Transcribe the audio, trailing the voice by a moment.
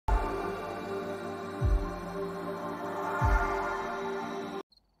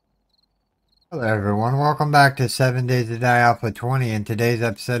Hello everyone, welcome back to 7 Days to Die Alpha 20. In today's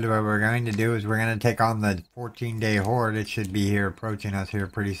episode, what we're going to do is we're going to take on the 14-day horde. It should be here, approaching us here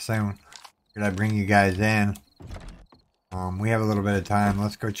pretty soon. Should I bring you guys in? We have a little bit of time.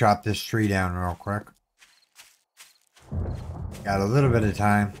 Let's go chop this tree down real quick. Got a little bit of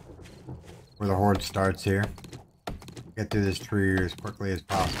time before the horde starts here. Get through this tree as quickly as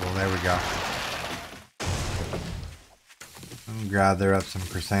possible. There we go. And gather up some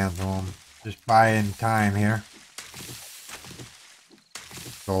chrysanthemum. Just buying time here.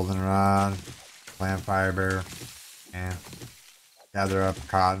 Goldenrod, plant fiber, and gather up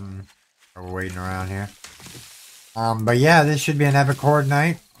cotton. While we're waiting around here. But yeah, this should be an epic horde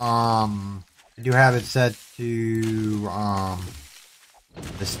night. I do have it set to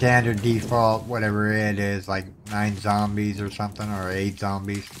the standard default, whatever it is, like 9 zombies or something, or 8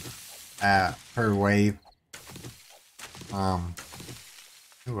 zombies per wave. Ooh,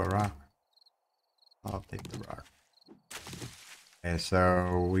 a rock. I'll take the rock. Okay,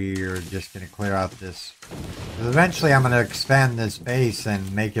 so we're just going to clear out this. Eventually I'm going to expand this base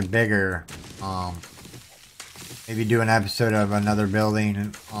and make it bigger. Maybe do an episode of another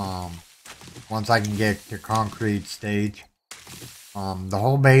building once I can get to concrete stage. The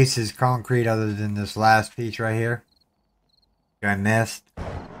whole base is concrete other than this last piece right here. I missed.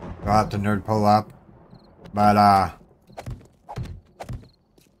 I'll have to nerd pull up. But,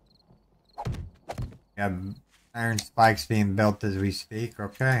 yeah, iron spikes being built as we speak.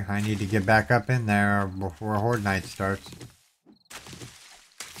 Okay, I need to get back up in there before horde night starts.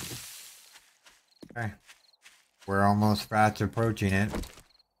 Okay. We're almost fast approaching it.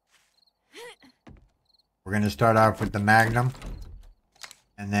 We're going to start off with the Magnum.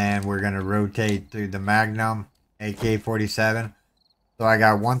 And then we're going to rotate through the Magnum, AK-47. So I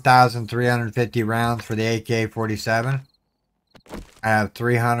got 1,350 rounds for the AK-47. I have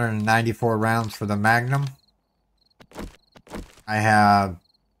 394 rounds for the Magnum. I have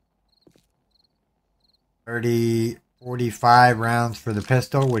 45 rounds for the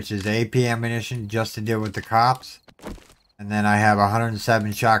pistol, which is AP ammunition just to deal with the cops. And then I have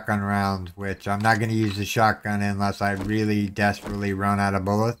 107 shotgun rounds, which I'm not going to use the shotgun unless I really desperately run out of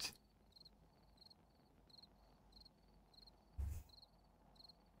bullets.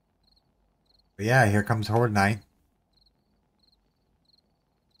 But yeah, here comes Horde Night.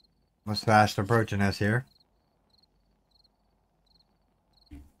 Almost fast approaching us here.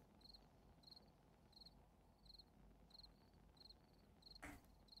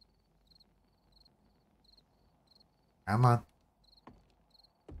 Come on.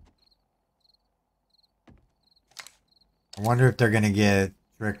 I wonder if they're going to get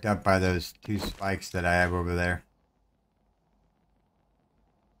tricked up by those 2 spikes that I have over there.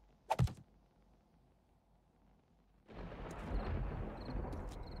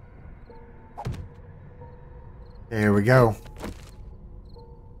 Okay, here we go.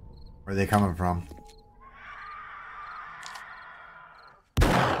 Where are they coming from?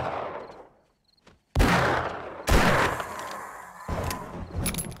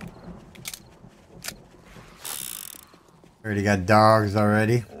 Already got dogs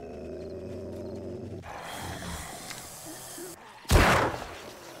already.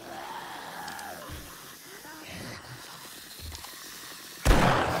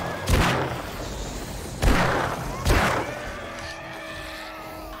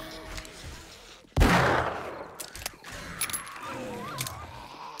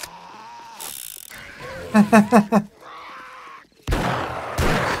 And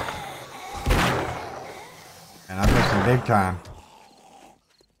I'm missing big time.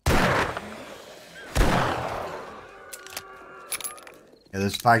 Yeah,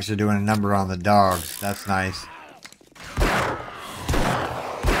 those spikes are doing a number on the dogs. That's nice.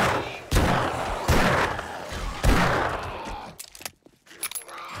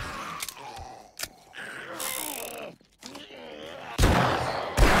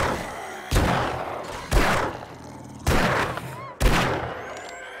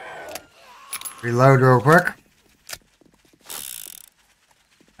 Reload real quick.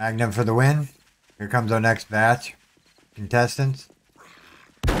 Magnum for the win. Here comes our next batch. Contestants.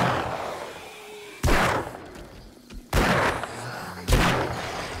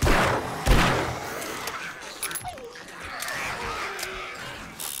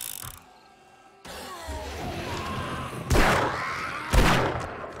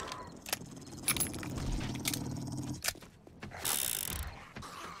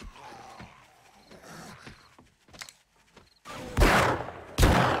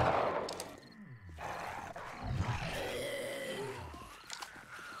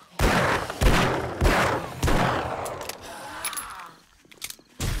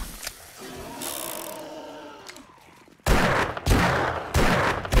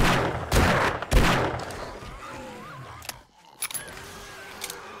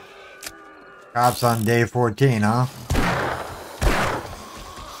 Cops on day 14, huh?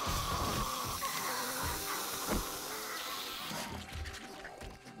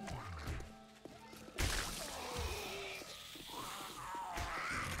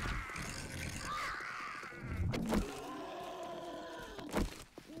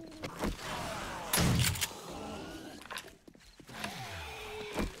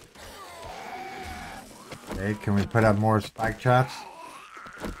 Okay, can we put up more spike traps?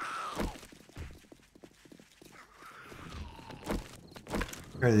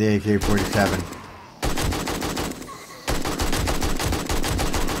 Go to the AK-47.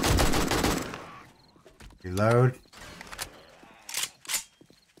 Reload.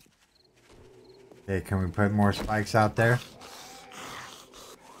 Okay, can we put more spikes out there?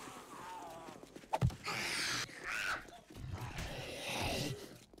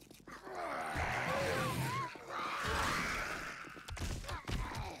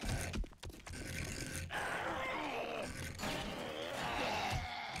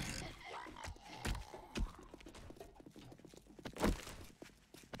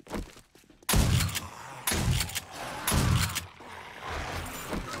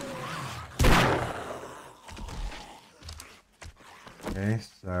 Okay,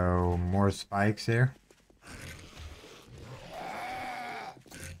 so more spikes here.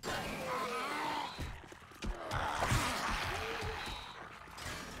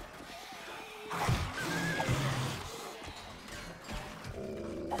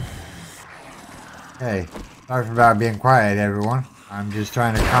 Hey, sorry about being quiet, everyone. I'm just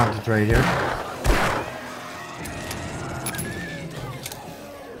trying to concentrate here.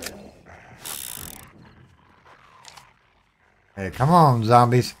 Hey, come on,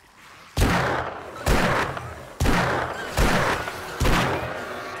 zombies.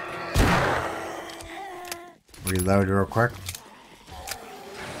 Reload real quick.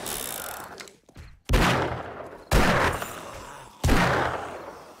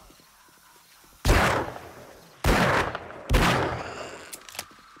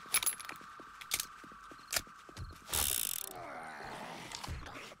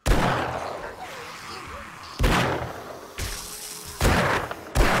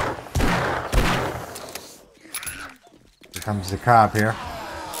 Here comes the cop here.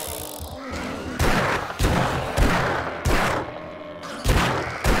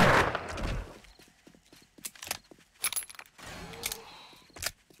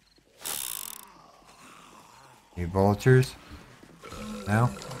 Any vultures? No?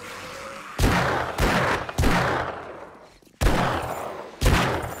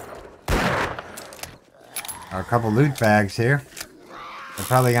 A couple loot bags here. They're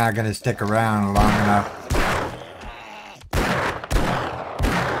probably not going to stick around long enough.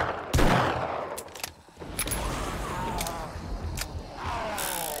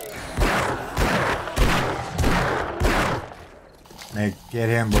 Get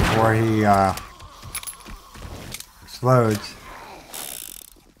him before he explodes.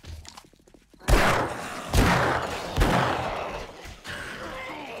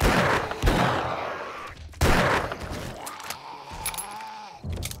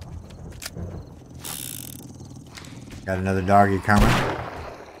 Got another doggy coming.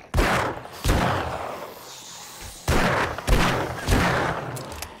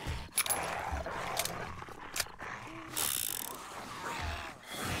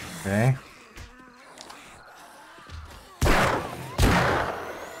 Okay.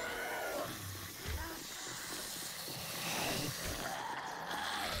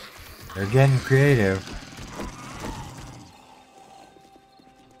 They're getting creative.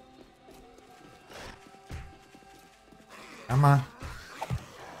 Come on.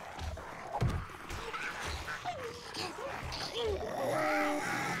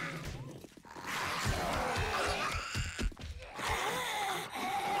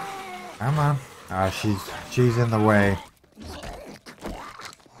 Come on. Oh, she's in the way.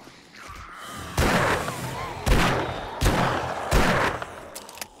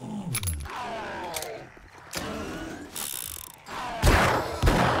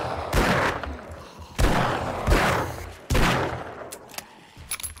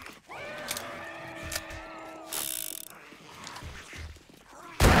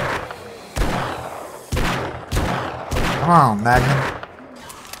 Come on, Magnum.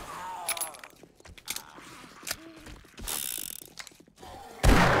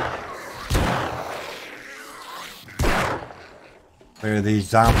 Clear these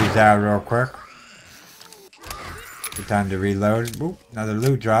zombies out real quick. Good time to reload. Oop, another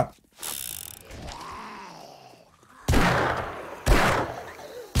loot drop.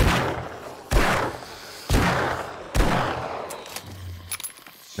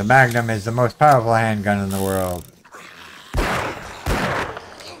 The Magnum is the most powerful handgun in the world.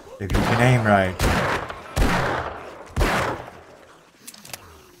 If you can aim right.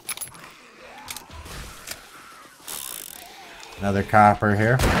 Another copper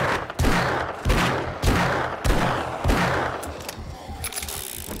here.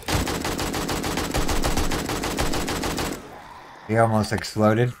 He almost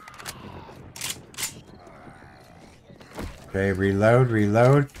exploded. Okay, reload,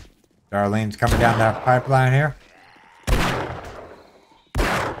 reload. Darlene's coming down that pipeline here.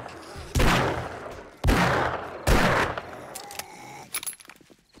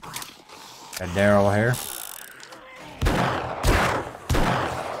 Got Daryl here.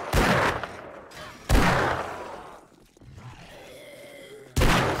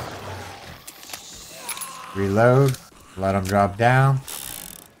 Reload. Let him drop down.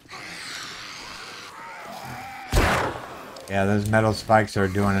 Yeah, those metal spikes are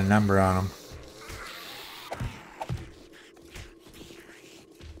doing a number on them.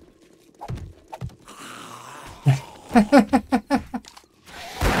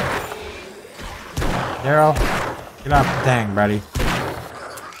 Daryl, get off the thing, buddy.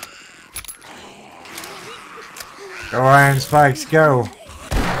 Go iron spikes, go.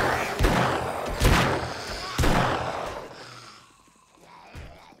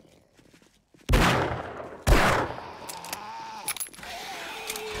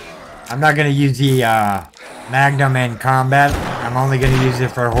 I'm not going to use the Magnum in combat. I'm only going to use it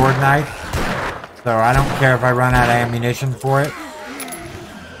for Horde Knife. So I don't care if I run out of ammunition for it.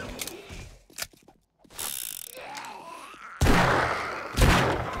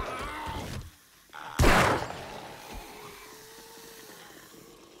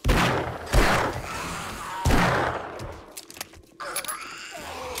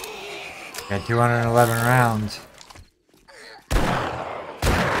 Got 211 rounds.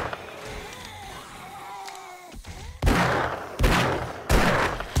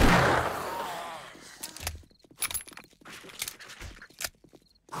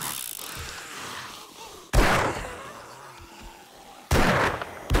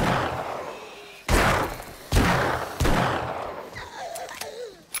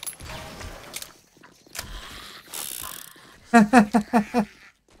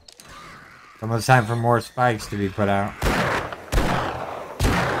 Almost time for more spikes to be put out.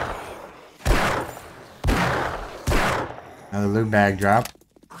 Another loot bag drop.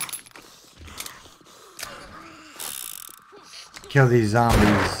 Kill these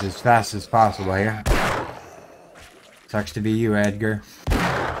zombies as fast as possible here. Sucks to be you, Edgar.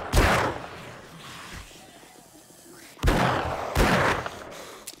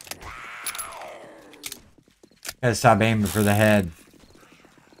 Gotta stop aiming for the head.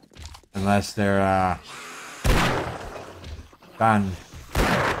 Unless they're, done.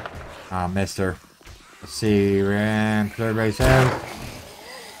 Missed her. Let's see, ramp, everybody says.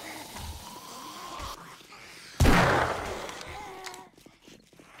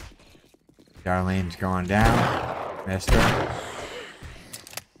 Darlene's going down. Missed her.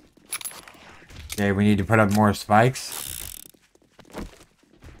 Okay, we need to put up more spikes.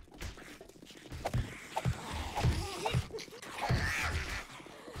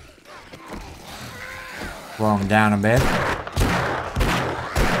 Slow them down a bit.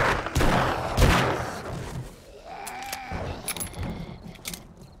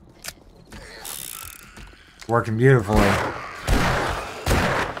 Working beautifully.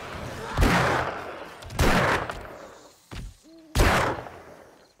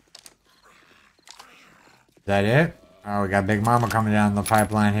 Is that it? Oh, we got Big Mama coming down the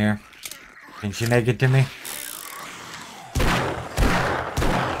pipeline here. Can she make it to me?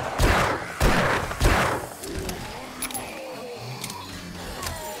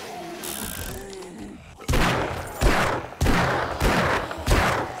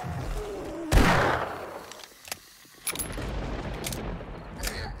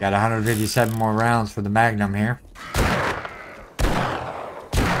 Got 157 more rounds for the Magnum here.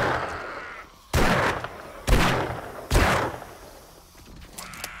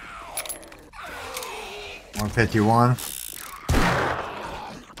 $151.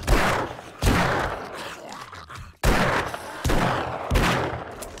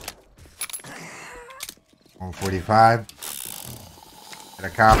 $145. Got a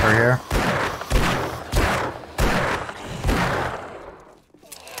copper here.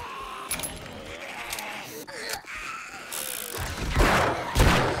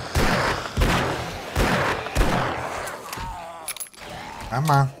 Come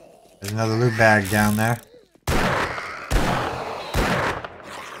on. There's another loot bag down there.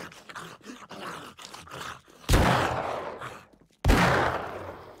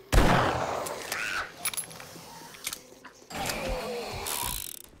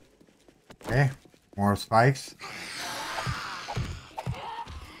 More spikes.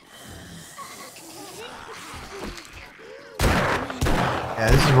 Yeah,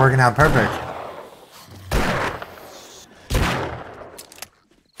 this is working out perfect.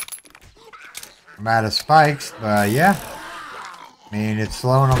 I'm out of spikes, but yeah. I mean, it's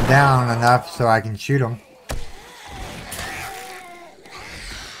slowing them down enough so I can shoot them.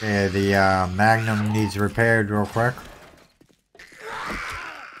 Yeah, the Magnum needs repaired real quick.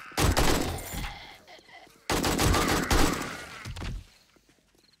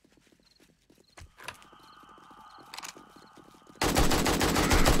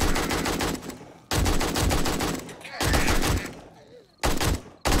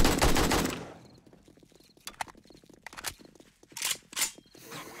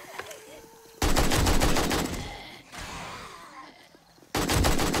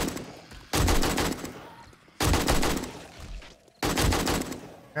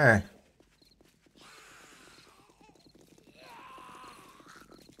 Okay.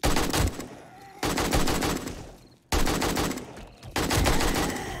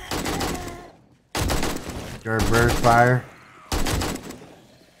 Your burst fire.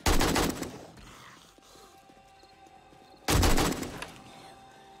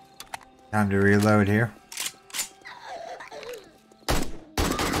 Time to reload here.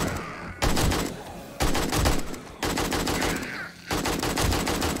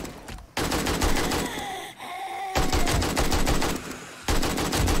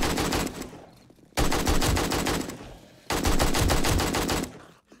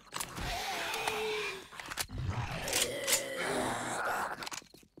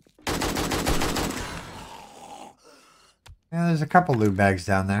 Yeah, there's a couple loot bags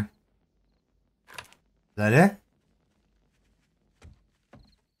down there. Is that it?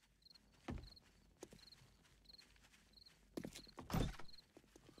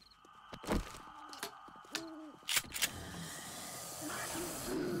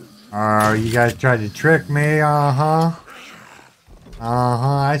 Oh, you guys tried to trick me, uh-huh.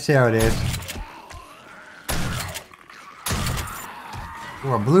 I see how it is.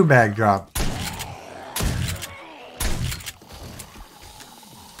 Ooh, a blue bag drop.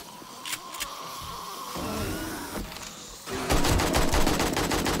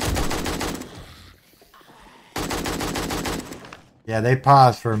 Yeah, they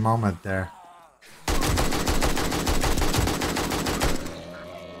paused for a moment there.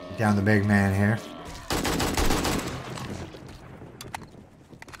 Get down the big man here.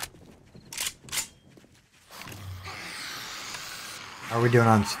 How are we doing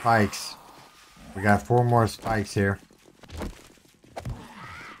on spikes? We got 4 more spikes here.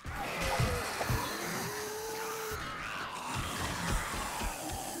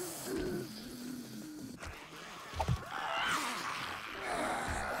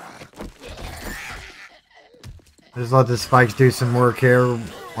 Just let the spikes do some work here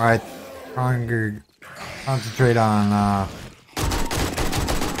while I concentrate on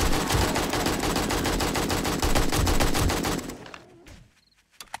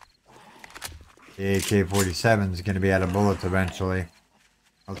the AK-47 is going to be out of bullets eventually.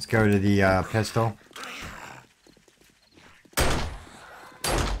 Let's go to the pistol.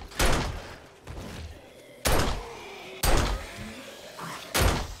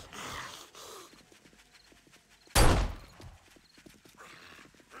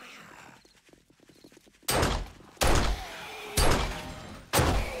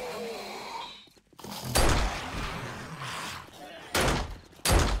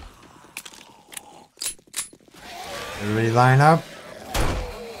 Everybody line up.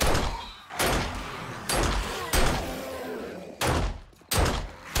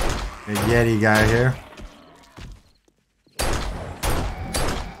 Big Yeti guy here.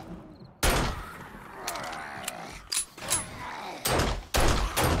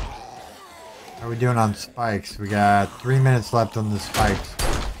 How are we doing on spikes? We got 3 minutes left on the spikes.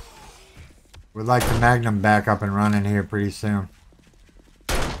 We'd like the Magnum back up and running here pretty soon.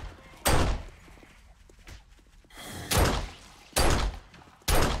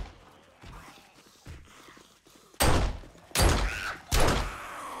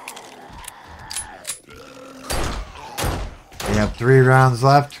 We have 3 rounds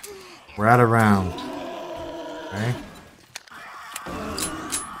left. We're out of round. Okay.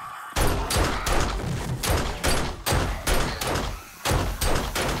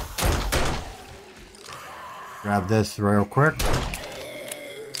 Grab this real quick.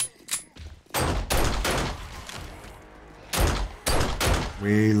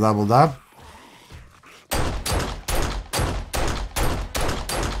 We leveled up.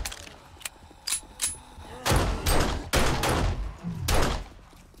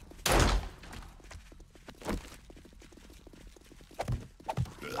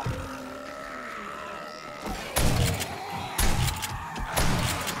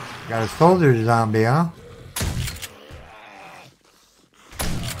 Got a soldier zombie, huh?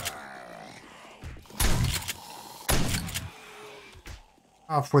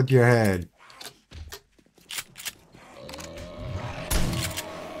 Off with your head.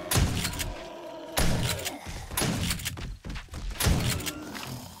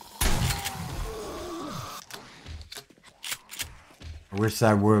 I wish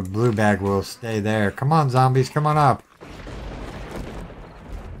that blue bag will stay there. Come on, zombies, come on up.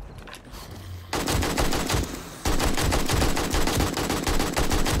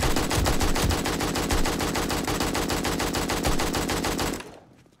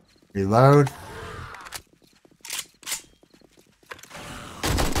 Reload.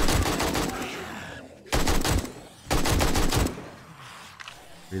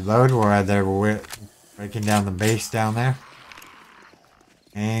 Reload while they're breaking down the base down there.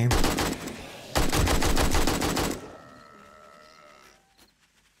 Aim.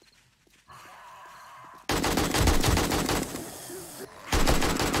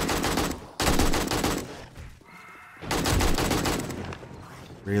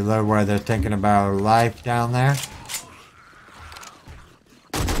 Reload while they're thinking about life down there.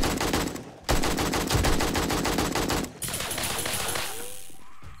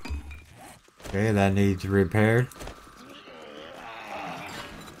 Okay, that needs repaired.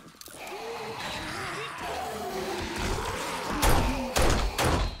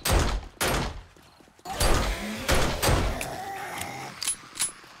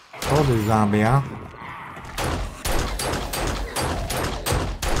 Soldier zombie, huh?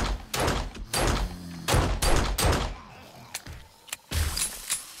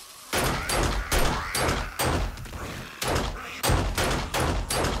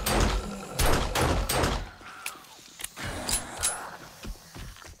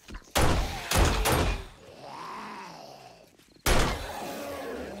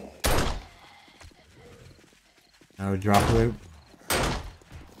 No drop loot.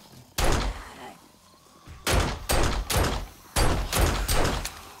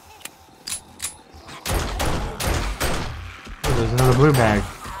 Oh, there's another blue bag.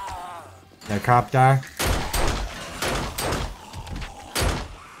 Did that cop die?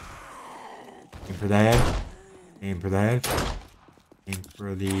 Aim for the head. Aim for the head. Aim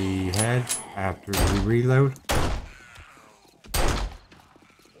for the head after we reload.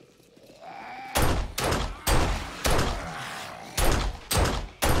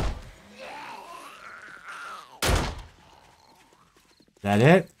 Is that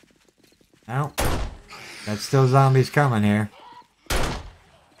it? No. That's still zombies coming here.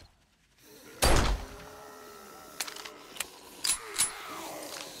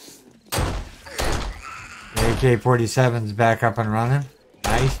 The AK-47's back up and running.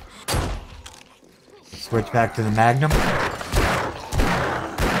 Nice. Switch back to the Magnum.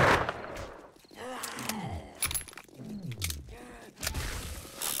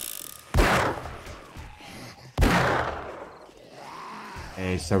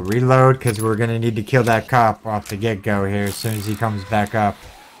 Okay, so reload because we're going to need to kill that cop off the get-go here as soon as he comes back up.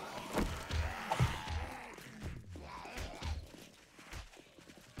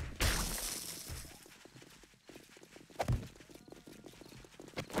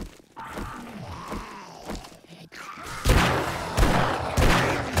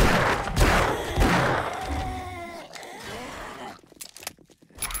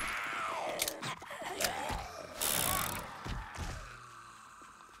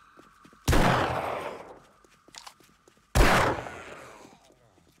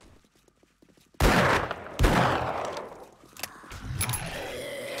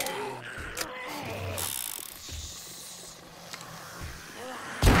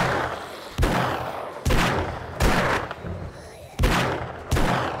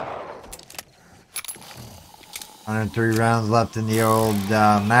 And 3 rounds left in the old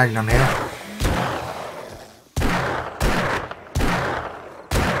Magnum here.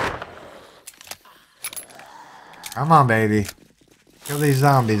 Come on, baby. Kill these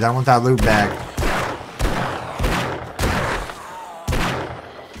zombies. I want that loot bag.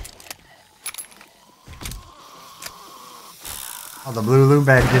 Oh, the blue loot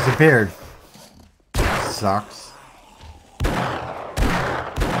bag disappeared. Sucks.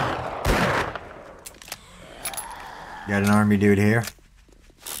 Got an army dude here.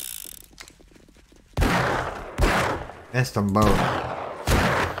 Missed them both.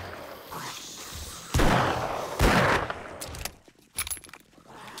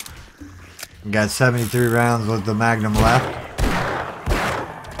 We got 73 rounds with the Magnum left.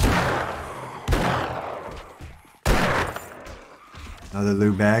 Another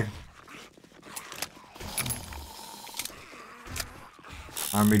loot bag.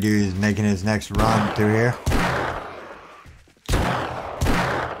 Army dude is making his next run through here.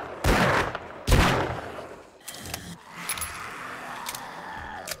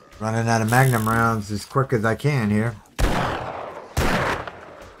 Running out of magnum rounds as quick as I can here.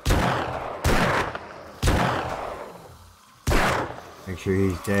 Make sure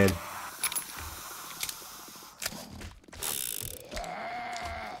he's dead.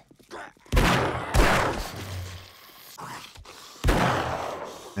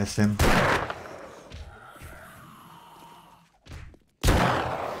 Miss him.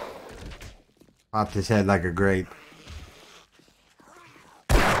 Popped his head like a grape.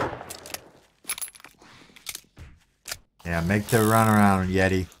 Yeah, make the run around,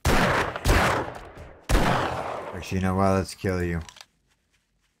 Yeti. Actually, you know what? Let's kill you.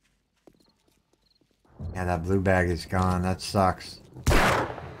 Yeah, that blue bag is gone. That sucks.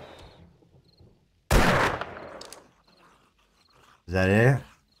 Is that it?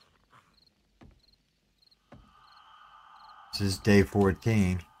 This is day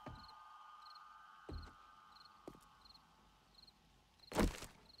 14.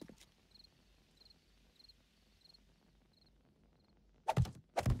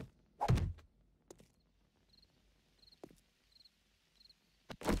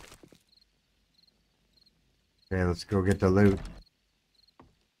 Okay, let's go get the loot.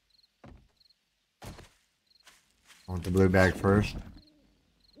 I want the blue bag first.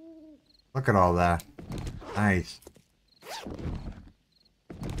 Look at all that. Nice.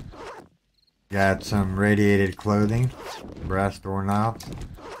 Got some radiated clothing. Brass doorknobs.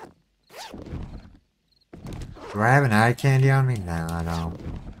 Do I have an eye candy on me? No, I don't.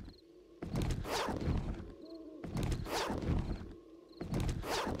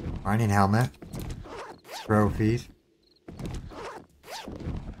 Mining helmet. Trophies.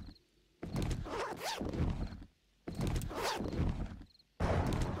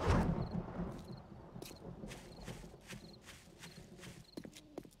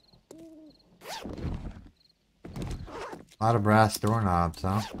 A lot of brass doorknobs,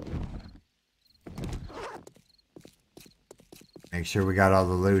 huh? Make sure we got all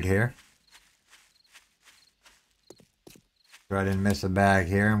the loot here. So I didn't miss a bag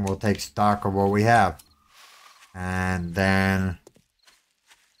here, and we'll take stock of what we have. And then...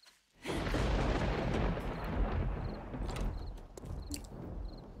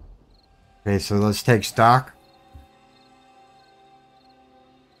 Okay, so let's take stock.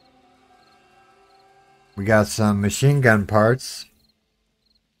 We got some machine gun parts.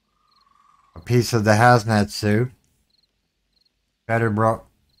 A piece of the hazmat suit. Batter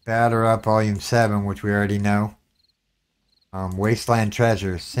up volume 7, which we already know. Wasteland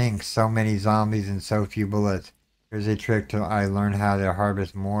treasure. Sinks. So many zombies and so few bullets. Here's a trick till I learn how to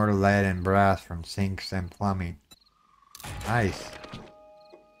harvest more lead and brass from sinks and plumbing. Nice.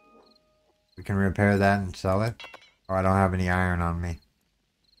 We can repair that and sell it. Oh, I don't have any iron on me.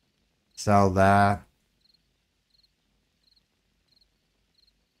 Sell that.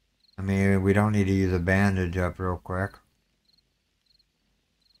 I mean, we don't need to use a bandage up real quick.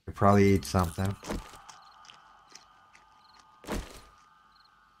 We'll probably eat something.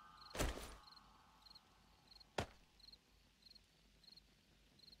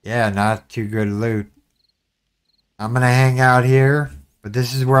 Yeah, not too good loot. I'm going to hang out here, but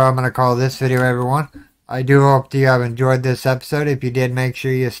this is where I'm going to call this video, everyone. I do hope you have enjoyed this episode. If you did, make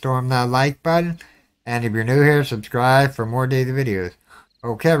sure you storm that like button. And if you're new here, subscribe for more daily videos.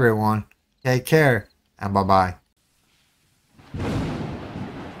 Okay, everyone. Take care, and bye-bye.